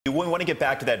We want to get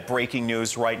back to that breaking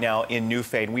news right now in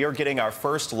Newfane. We are getting our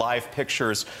first live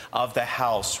pictures of the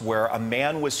house where a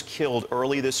man was killed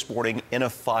early this morning in a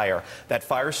fire. That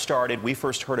fire started, we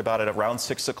first heard about it around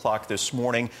 6 o'clock this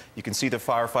morning. You can see the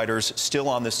firefighters still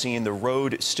on the scene, the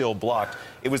road still blocked.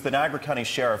 It was the Niagara County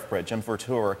Sheriff, Jim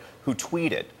Vertour, who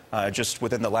tweeted just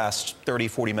within the last 30,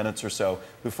 40 minutes or so,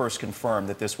 who first confirmed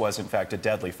that this was, in fact, a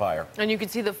deadly fire. And you can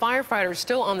see the firefighters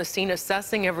still on the scene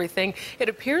assessing everything. It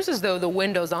appears as though the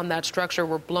windows on that structure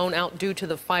were blown out due to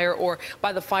the fire or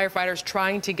by the firefighters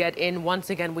trying to get in. Once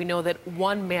again, we know that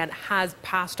one man has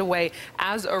passed away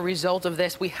as a result of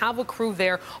this. We have a crew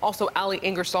there. Also, Ali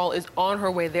Ingersoll is on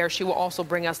her way there. She will also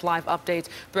bring us live updates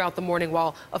throughout the morning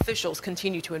while officials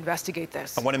continue to investigate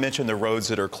this. I want to mention the roads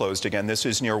that are closed again. This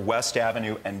is near West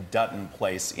Avenue and Dutton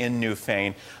Place in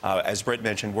Newfane. As Britt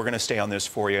mentioned, we're going to stay on this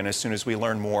for you, and as soon as we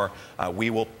learn more, we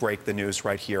will break the news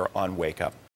right here on Wake Up.